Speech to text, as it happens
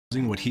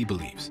what he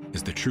believes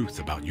is the truth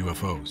about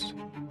UFOs.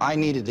 I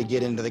needed to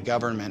get into the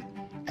government,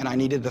 and I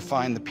needed to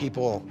find the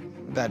people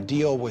that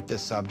deal with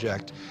this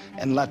subject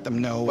and let them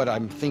know what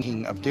I'm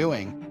thinking of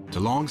doing.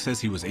 Delong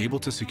says he was able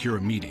to secure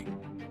a meeting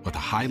with a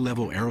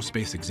high-level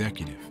aerospace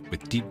executive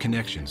with deep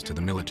connections to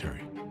the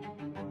military.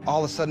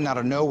 All of a sudden, out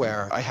of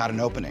nowhere, I had an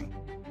opening.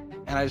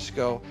 And I just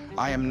go,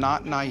 I am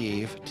not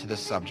naive to this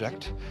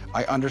subject.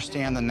 I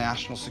understand the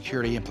national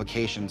security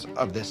implications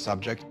of this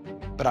subject,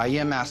 but I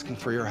am asking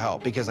for your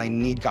help because I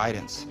need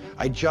guidance.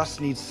 I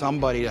just need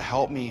somebody to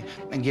help me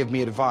and give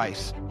me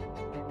advice.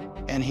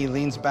 And he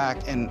leans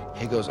back and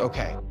he goes,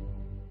 okay.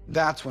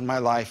 That's when my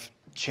life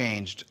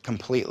changed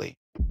completely.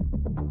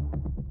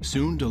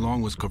 Soon,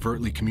 Delong was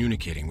covertly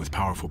communicating with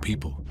powerful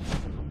people,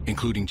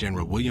 including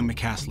General William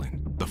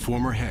McCaslin, the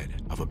former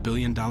head of a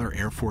billion-dollar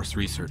Air Force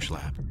research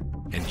lab,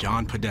 and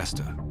John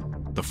Podesta,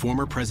 the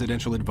former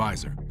presidential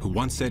advisor who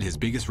once said his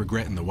biggest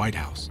regret in the White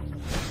House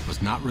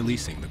was not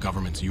releasing the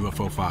government's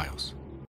UFO files.